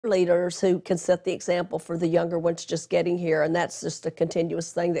leaders who can set the example for the younger ones just getting here, and that's just a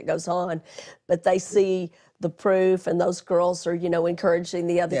continuous thing that goes on. But they see the proof, and those girls are, encouraging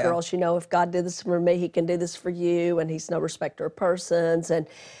the other Yeah. girls, if God did this for me, he can do this for you, and he's no respecter of persons. And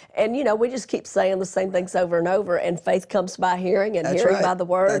we just keep saying the same things over and over, and faith comes by hearing, and That's hearing right. by the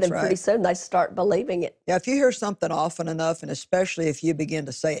word, That's and pretty right. soon they start believing it. Yeah, if you hear something often enough, and especially if you begin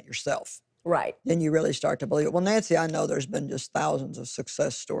to say it yourself, Right. then you really start to believe it. Well, Nancy, I know there's been just thousands of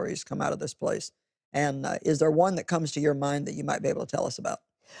success stories come out of this place. And is there one that comes to your mind that you might be able to tell us about?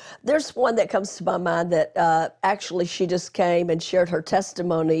 There's one that comes to my mind that actually she just came and shared her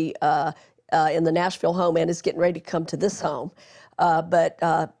testimony in the Nashville home and is getting ready to come to this home. But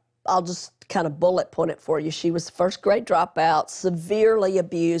I'll just kind of bullet point it for you. She was first grade dropout, severely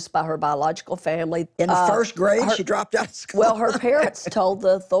abused by her biological family. In first grade, she dropped out of school? Well, her parents told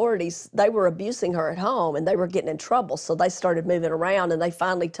the authorities they were abusing her at home and they were getting in trouble, so they started moving around, and they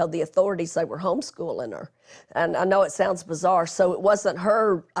finally told the authorities they were homeschooling her. And I know it sounds bizarre, so it wasn't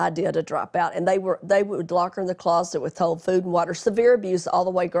her idea to drop out, and they would lock her in the closet, withhold food and water, severe abuse all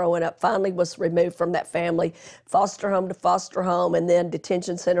the way growing up. Finally was removed from that family, foster home to foster home, and then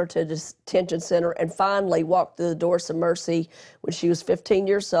detention center to detention center, and finally walked through the doors of Mercy when she was 15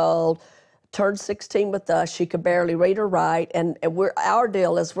 years old. Turned 16 with us. She could barely read or write, and our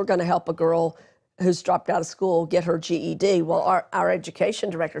deal is we're going to help a girl who's dropped out of school get her GED. Well, our education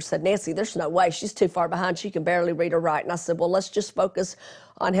director said, Nancy, there's no way. She's too far behind. She can barely read or write. And I said, well, let's just focus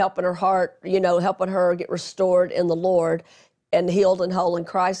on helping her heart, helping her get restored in the Lord and healed and whole in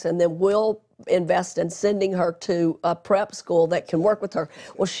Christ, and then we'll invest in sending her to a prep school that can work with her.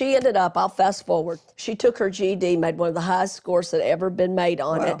 Well, she ended up, I'll fast forward, she took her GED, made one of the highest scores that ever been made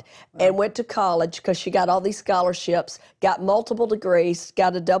on it, and went to college because she got all these scholarships, got multiple degrees,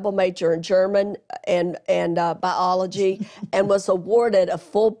 got a double major in German and biology, and was awarded a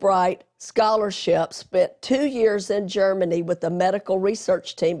Fulbright scholarship, spent 2 years in Germany with the medical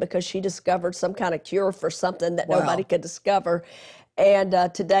research team because she discovered some kind of cure for something that nobody could discover. And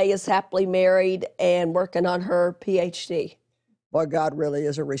today is happily married and working on her PhD. Boy, God really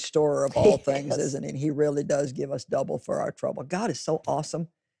is a restorer of all things, Yes. isn't he? And he really does give us double for our trouble. God is so awesome.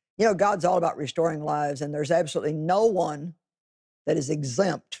 God's all about restoring lives, and there's absolutely no one that is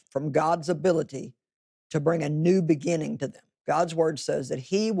exempt from God's ability to bring a new beginning to them. God's word says that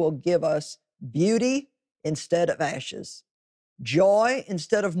he will give us beauty instead of ashes, joy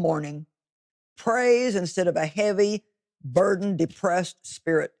instead of mourning, praise instead of a heavy, burdened, depressed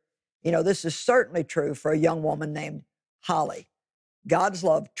spirit. This is certainly true for a young woman named Holly. God's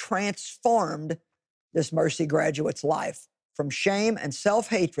love transformed this Mercy graduate's life from shame and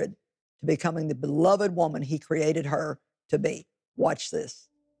self-hatred to becoming the beloved woman he created her to be. Watch this.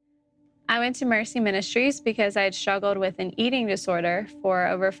 I went to Mercy Ministries because I had struggled with an eating disorder for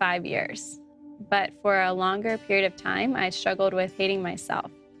over 5 years. But for a longer period of time, I struggled with hating myself.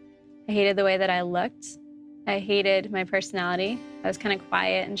 I hated the way that I looked. I hated my personality. I was kind of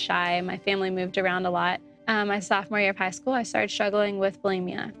quiet and shy. My family moved around a lot. My sophomore year of high school, I started struggling with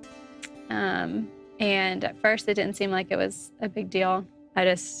bulimia. And at first, it didn't seem like it was a big deal. I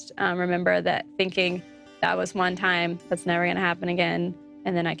just remember that thinking that was one time, that's never going to happen again.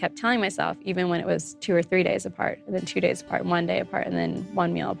 And then I kept telling myself, even when it was 2 or 3 days apart, and then 2 days apart, 1 day apart, and then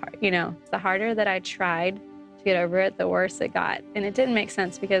 1 meal apart. The harder that I tried to get over it, the worse it got. And it didn't make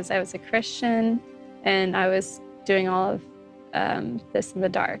sense because I was a Christian and I was doing all of this in the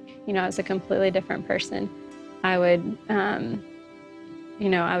dark. I was a completely different person. I would, I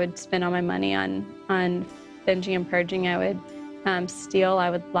would spend all my money on binging and purging. I would steal,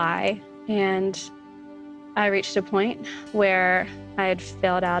 I would lie. And I reached a point where I had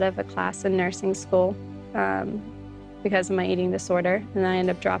failed out of a class in nursing school because of my eating disorder, and I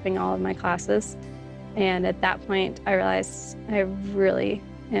ended up dropping all of my classes. And at that point, I realized I really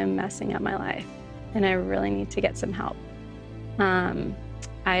am messing up my life, and I really need to get some help.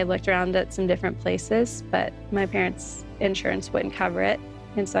 I looked around at some different places, but my parents' insurance wouldn't cover it,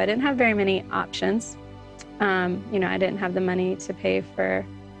 and so I didn't have very many options. I didn't have the money to pay for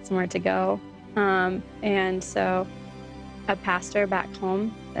somewhere to go. And so a pastor back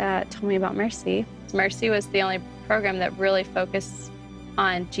home told me about Mercy. Mercy was the only program that really focused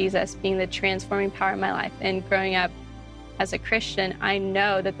on Jesus being the transforming power in my life. And growing up as a Christian, I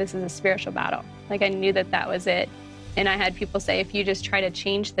know that this is a spiritual battle. Like, I knew that that was it. And I had people say, if you just try to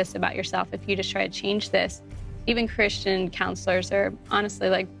change this about yourself, if you just try to change this, even Christian counselors, or honestly,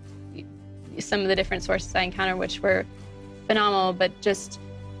 like some of the different sources I encountered, which were phenomenal, but just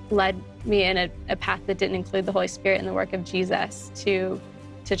led me in a path that didn't include the Holy Spirit and the work of Jesus to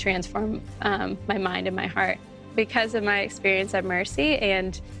transform my mind and my heart. because of my experience at Mercy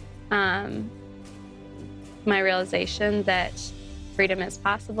and um, my realization that freedom is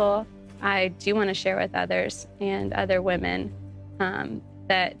possible, I do want to share with others and other women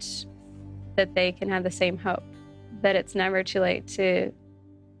that they can have the same hope, that it's never too late to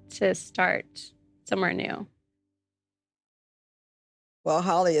start somewhere new. Well,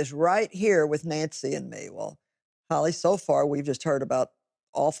 Holly is right here with Nancy and me. Well, Holly, so far we've just heard about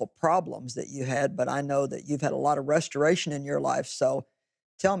awful problems that you had, but I know that you've had a lot of restoration in your life. So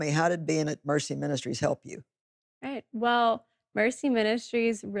tell me, how did being at Mercy Ministries help you? Right. Well, Mercy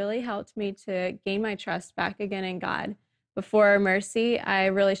Ministries really helped me to gain my trust back again in God. Before Mercy, I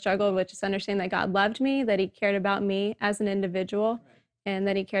really struggled with just understanding that God loved me, that He cared about me as an individual, and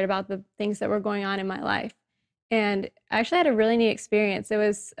that He cared about the things that were going on in my life. And I actually had a really neat experience. It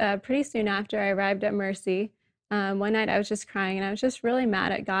was pretty soon after I arrived at Mercy. One night I was just crying and I was just really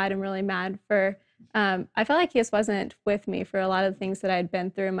mad at God and really mad for, I felt like He just wasn't with me for a lot of the things that I'd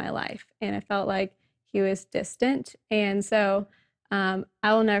been through in my life. And I felt like He was distant. And so I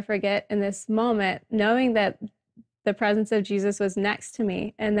will never forget in this moment knowing that the presence of Jesus was next to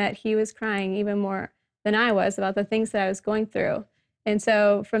me and that He was crying even more than I was about the things that I was going through. And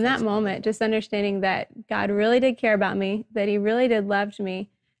so from that moment, just understanding that God really did care about me, that He really did loved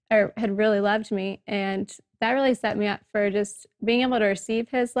me, or had really loved me. And that really set me up for just being able to receive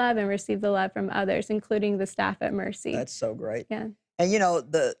His love and receive the love from others, including the staff at Mercy. That's so great. Yeah. And you know,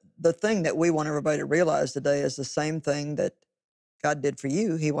 the thing that we want everybody to realize today is the same thing that God did for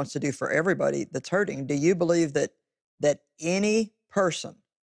you, He wants to do for everybody that's hurting. Do you believe that any person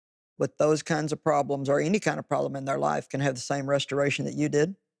with those kinds of problems or any kind of problem in their life can have the same restoration that you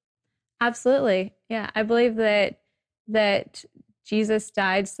did? Absolutely. Yeah. I believe that Jesus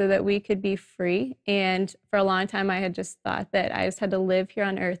died so that we could be free. And for a long time I had just thought that I just had to live here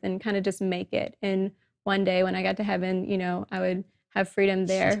on earth and kind of just make it. And one day when I got to heaven, you know, I would have freedom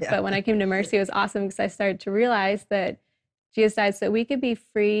there. Yeah. But when I came to Mercy, it was awesome because I started to realize that Jesus died so that we could be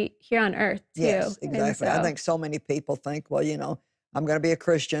free here on earth too. Yes, exactly. I think so many people think, well, you know, I'm going to be a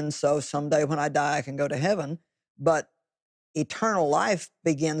Christian, so someday when I die, I can go to heaven. But eternal life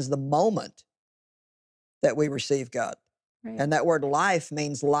begins the moment that we receive God. Right. And that word life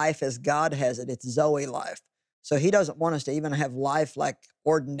means life as God has it. It's Zoe life. So He doesn't want us to even have life like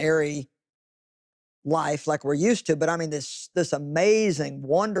ordinary life like we're used to, but I mean this amazing,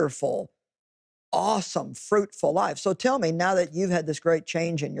 wonderful, awesome, fruitful life. So tell me, now that you've had this great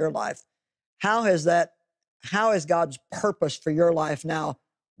change in your life, how is God's purpose for your life now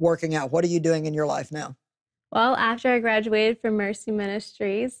working out? What are you doing in your life now? Well, after I graduated from Mercy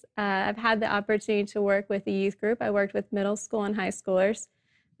Ministries, I've had the opportunity to work with a youth group. I worked with middle school and high schoolers,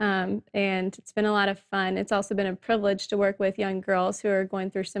 and it's been a lot of fun. It's also been a privilege to work with young girls who are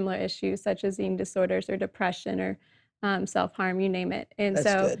going through similar issues such as eating disorders or depression or self-harm, you name it. And That's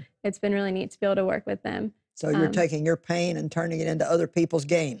so good. it's been really neat to be able to work with them. So you're taking your pain and turning it into other people's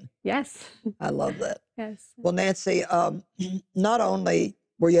gain. Yes. I love that. Yes. Well, Nancy, not only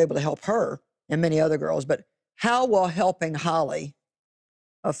were you able to help her and many other girls, but how will helping Holly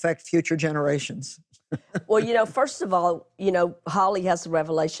affect future generations? Well, you know, first of all, you know, Holly has the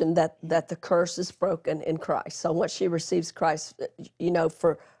revelation that the curse is broken in Christ. So once she receives Christ, you know,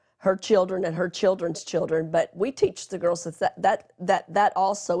 for her children and her children's children. But we teach the girls that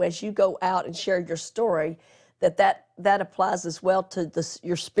also, as you go out and share your story, that applies as well to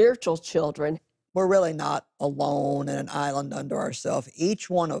your spiritual children. We're really not alone in an island unto ourselves. Each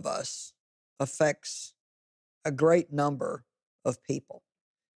one of us affects a great number of people.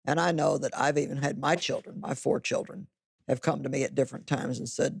 And I know that I've even had my children, my 4 children, have come to me at different times and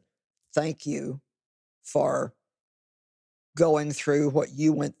said, thank you for going through what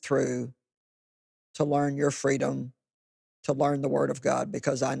you went through to learn your freedom, to learn the Word of God,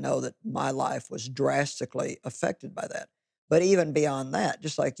 because I know that my life was drastically affected by that. But even beyond that,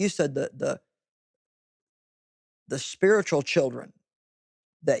 just like you said, the spiritual children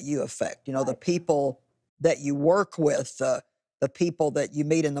that you affect, you know, the people that you work with, the people that you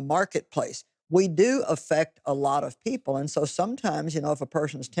meet in the marketplace, we do affect a lot of people. And so sometimes, you know, if a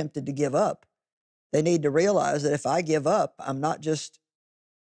person's tempted to give up, they need to realize that if I give up, I'm not just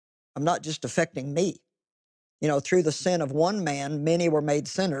affecting me. You know, through the sin of one man, many were made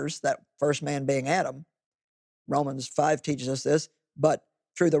sinners, that first man being Adam. Romans 5 teaches us this. But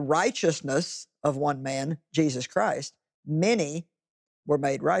through the righteousness of one man, Jesus Christ, many were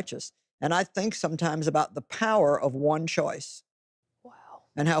made righteous. And I think sometimes about the power of one choice. Wow.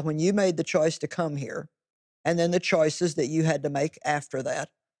 And how when you made the choice to come here, and then the choices that you had to make after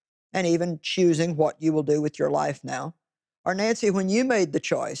that, and even choosing what you will do with your life now. Or Nancy, when you made the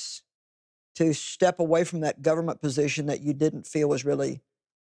choice to step away from that government position that you didn't feel was really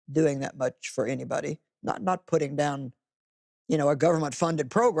doing that much for anybody. Not putting down, you know, a government-funded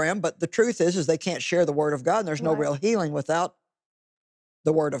program, but the truth is they can't share the Word of God, and there's no Right. real healing without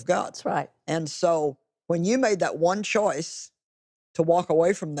the Word of God. That's right. And so when you made that one choice to walk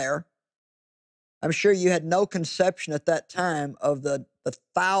away from there, I'm sure you had no conception at that time of the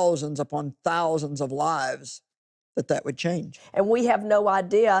thousands upon thousands of lives that would change. And we have no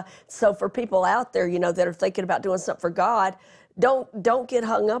idea. So for people out there, you know, that are thinking about doing something for God, don't get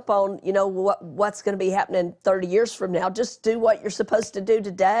hung up on, you know, what's going to be happening 30 years from now. Just do what you're supposed to do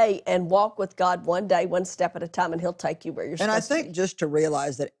today and walk with God one day, one step at a time, and He'll take you where you're supposed to be. And I think just to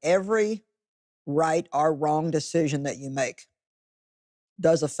realize that every right or wrong decision that you make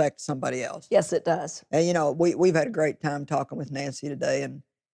does affect somebody else. Yes, it does. And, you know, we've had a great time talking with Nancy today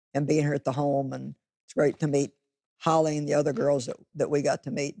and being here at the home, and it's great to meet Holly and the other girls that we got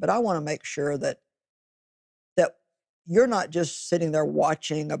to meet. But I want to make sure that you're not just sitting there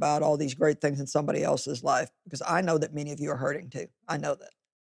watching about all these great things in somebody else's life, because I know that many of you are hurting too. I know that.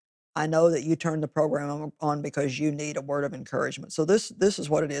 I know that you turned the program on because you need a word of encouragement. So this is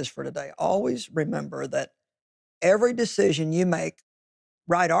what it is for today. Always remember that every decision you make,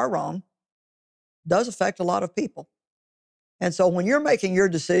 right or wrong, does affect a lot of people. And so when you're making your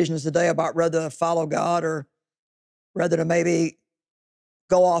decisions today about whether to follow God or whether to maybe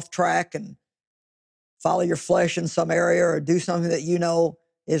go off track and follow your flesh in some area or do something that you know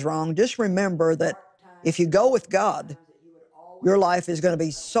is wrong, just remember that if you go with God, your life is going to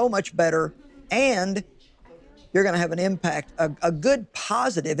be so much better, and you're going to have an impact, a good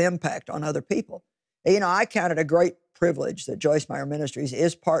positive impact on other people. You know, I count it a great privilege that Joyce Meyer Ministries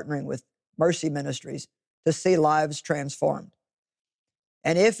is partnering with Mercy Ministries to see lives transformed.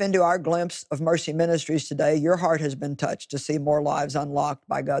 And if into our glimpse of Mercy Ministries today, your heart has been touched to see more lives unlocked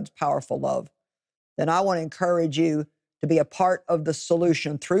by God's powerful love, then I want to encourage you to be a part of the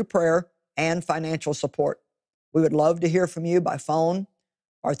solution through prayer and financial support. We would love to hear from you by phone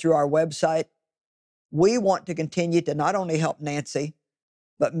or through our website. We want to continue to not only help Nancy,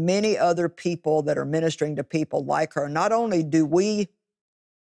 but many other people that are ministering to people like her. Not only do we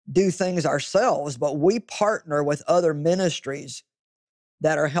do things ourselves, but we partner with other ministries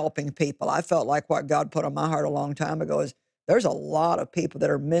that are helping people. I felt like what God put on my heart a long time ago is there's a lot of people that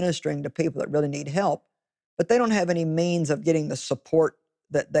are ministering to people that really need help, but they don't have any means of getting the support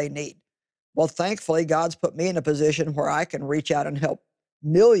that they need. Well, thankfully, God's put me in a position where I can reach out and help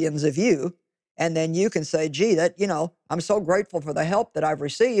millions of you, and then you can say, gee, I'm so grateful for the help that I've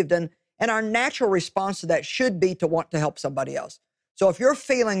received, and our natural response to that should be to want to help somebody else. So if you're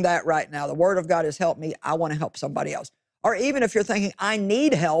feeling that right now, the Word of God has helped me, I want to help somebody else. Or even if you're thinking, I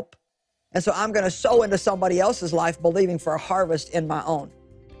need help, and so I'm going to sow into somebody else's life believing for a harvest in my own.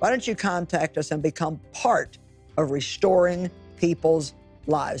 Why don't you contact us and become part of restoring people's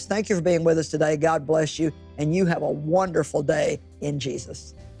lives? Thank you for being with us today. God bless you, and you have a wonderful day in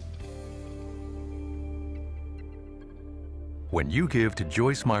Jesus. When you give to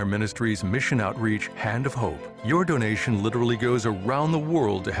Joyce Meyer Ministries' mission outreach, Hand of Hope, your donation literally goes around the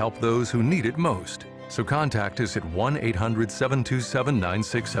world to help those who need it most. So contact us at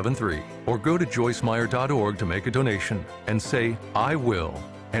 1-800-727-9673 or go to joycemeyer.org to make a donation and say, I will.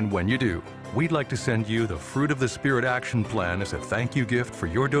 And when you do, we'd like to send you the Fruit of the Spirit Action Plan as a thank you gift for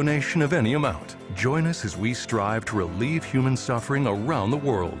your donation of any amount. Join us as we strive to relieve human suffering around the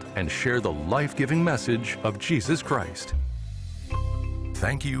world and share the life-giving message of Jesus Christ.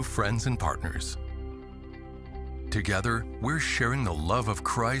 Thank you, friends and partners. Together, we're sharing the love of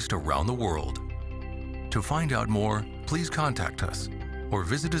Christ around the world. To find out more, please contact us or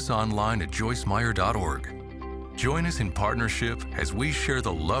visit us online at joycemeyer.org. Join us in partnership as we share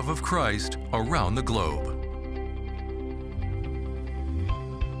the love of Christ around the globe.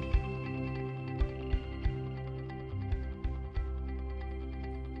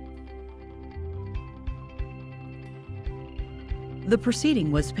 The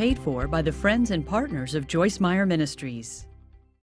proceeding was paid for by the friends and partners of Joyce Meyer Ministries.